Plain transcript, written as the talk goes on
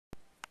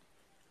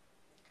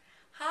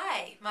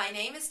my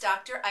name is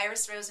Dr.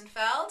 Iris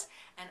Rosenfeld,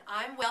 and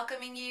I'm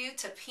welcoming you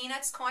to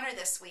Peanut's Corner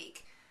this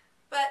week.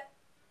 But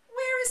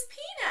where is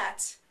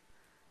Peanut?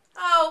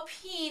 Oh,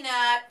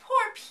 Peanut,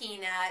 poor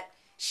Peanut.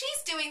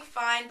 She's doing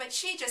fine, but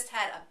she just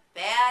had a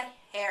bad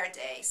hair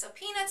day, so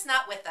Peanut's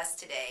not with us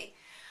today.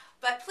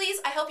 But please,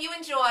 I hope you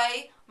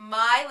enjoy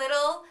my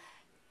little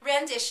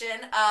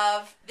rendition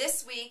of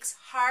this week's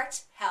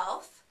Heart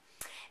Health.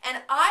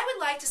 And I would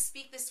like to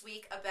speak this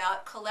week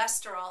about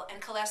cholesterol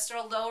and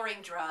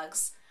cholesterol-lowering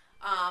drugs,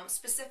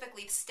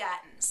 specifically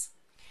statins.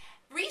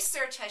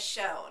 Research has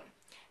shown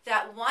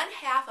that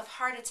 1/2 of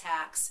heart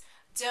attacks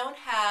don't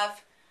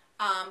have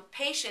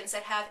patients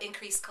that have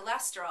increased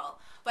cholesterol,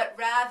 but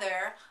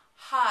rather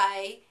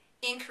high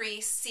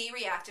increased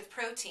C-reactive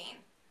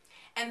protein.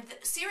 And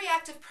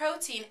C-reactive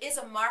protein is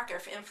a marker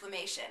for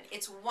inflammation.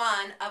 It's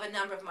one of a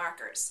number of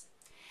markers.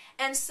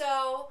 And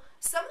so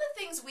some of the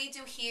things we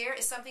do here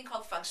is something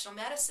called functional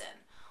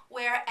medicine,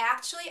 where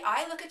actually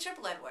I look at your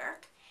blood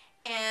work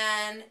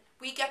and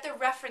we get the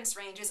reference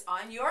ranges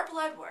on your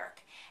blood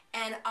work,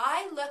 and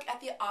I look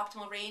at the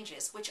optimal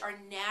ranges, which are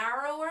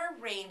narrower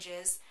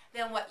ranges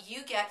than what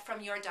you get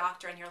from your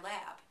doctor in your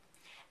lab.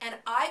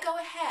 And I go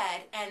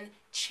ahead and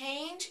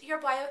change your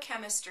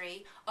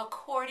biochemistry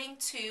according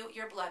to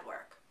your blood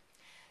work.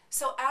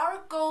 So our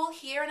goal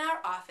here in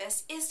our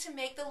office is to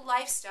make the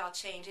lifestyle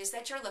changes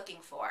that you're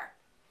looking for.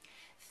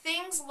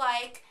 Things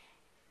like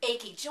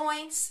achy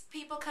joints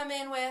people come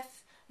in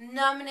with,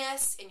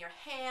 numbness in your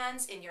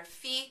hands, in your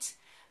feet.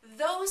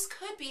 Those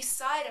could be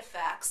side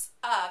effects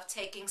of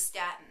taking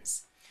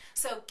statins.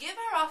 So give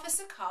our office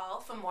a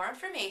call for more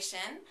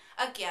information.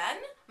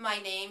 Again, my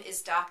name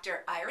is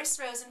Dr. Iris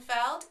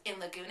Rosenfeld in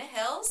Laguna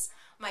Hills.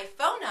 My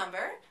phone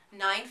number,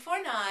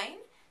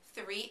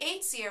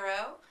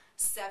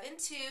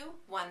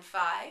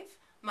 949-380-7215.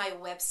 My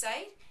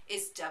website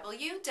is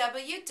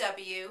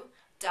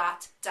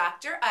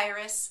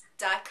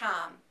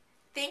www.driris.com.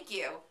 Thank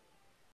you.